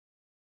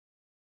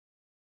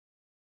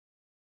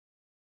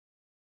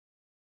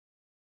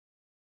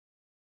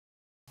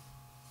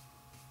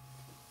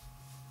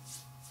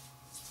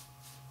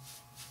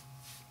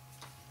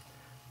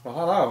Well,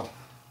 hello.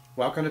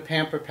 Welcome to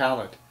Pamper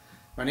Palette.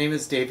 My name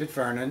is David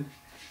Vernon,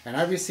 and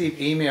I receive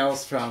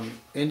emails from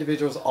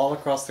individuals all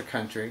across the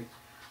country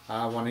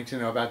wanting to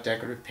know about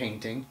decorative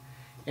painting.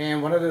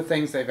 And one of the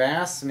things they've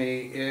asked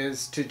me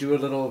is to do a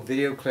little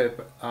video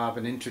clip of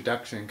an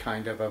introduction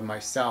of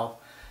myself.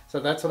 So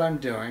that's what I'm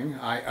doing.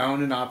 I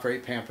own and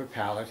operate Pamper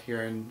Palette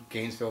here in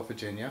Gainesville,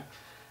 Virginia.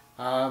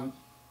 I'm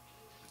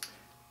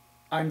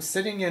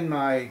sitting in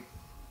my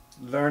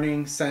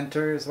learning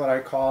center is what I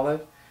call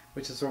it,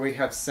 which is where we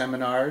have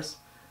seminars.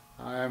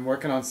 I'm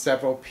working on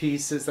several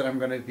pieces that I'm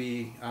going to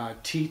be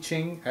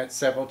teaching at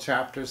several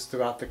chapters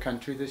throughout the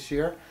country this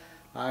year.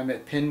 I'm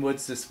at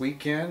Pinwoods this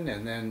weekend,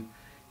 and then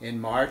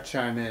in March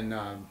I'm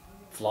in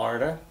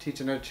Florida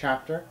teaching a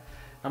chapter.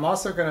 I'm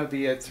also going to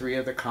be at 3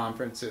 of the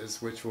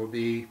conferences, which will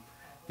be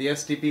the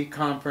SDB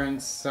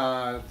conference,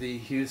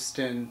 the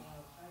Houston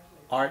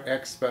Art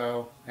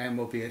Expo, and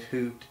we'll be at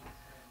Hoot.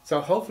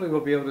 So hopefully we'll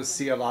be able to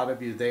see a lot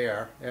of you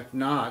there. If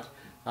not,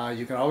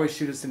 you can always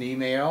shoot us an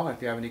email if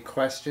you have any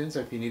questions,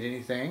 or if you need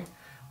anything,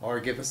 or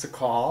give us a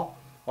call,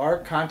 or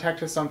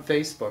contact us on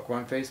Facebook. We're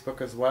on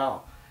Facebook as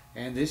well.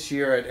 And this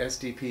year at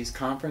SDP's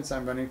conference,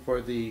 I'm running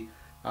for the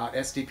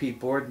SDP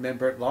board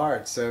member at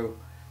large. So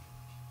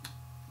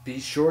be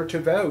sure to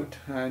vote,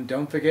 and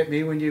don't forget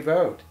me when you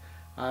vote.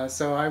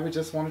 So I would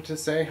just wanted to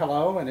say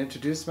hello and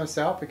introduce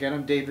myself. Again,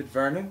 I'm David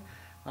Vernon.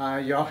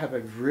 Y'all have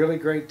a really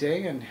great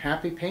day and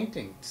happy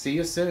painting. See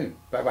you soon.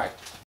 Bye-bye.